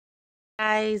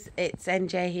Guys, it's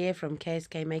NJ here from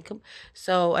KSK Makeup.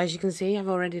 So as you can see, I've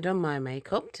already done my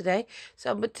makeup today.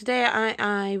 But today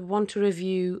I want to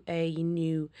review a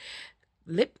new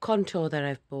lip contour that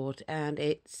I've bought, and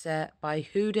it's by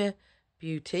Huda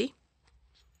Beauty.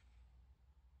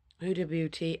 Huda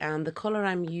Beauty, and the colour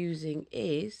I'm using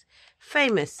is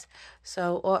Famous.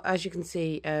 So as you can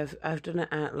see, I've done an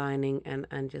outlining, and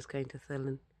I'm just going to fill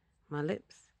in my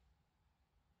lips.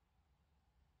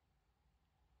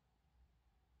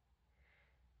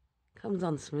 Comes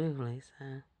on smoothly, so.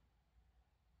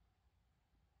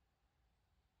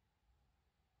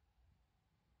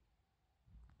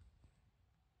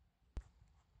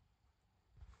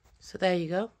 So there you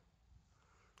go.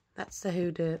 That's the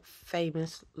Huda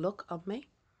Famous look on me.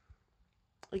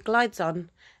 It glides on.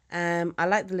 I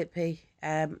like the lippy.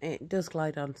 It does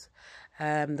glide on.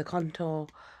 The contour.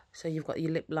 So you've got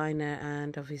your lip liner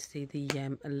and obviously the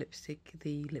lipstick,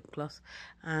 the lip gloss,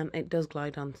 and it does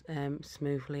glide on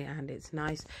smoothly, and it's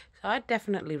nice. So I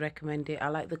definitely recommend it. I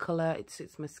like the colour. It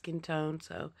suits my skin tone.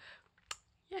 So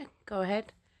yeah, go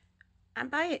ahead and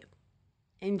buy it.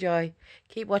 Enjoy.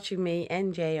 Keep watching me,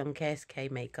 NJ, on KSK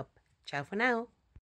Makeup. Ciao for now.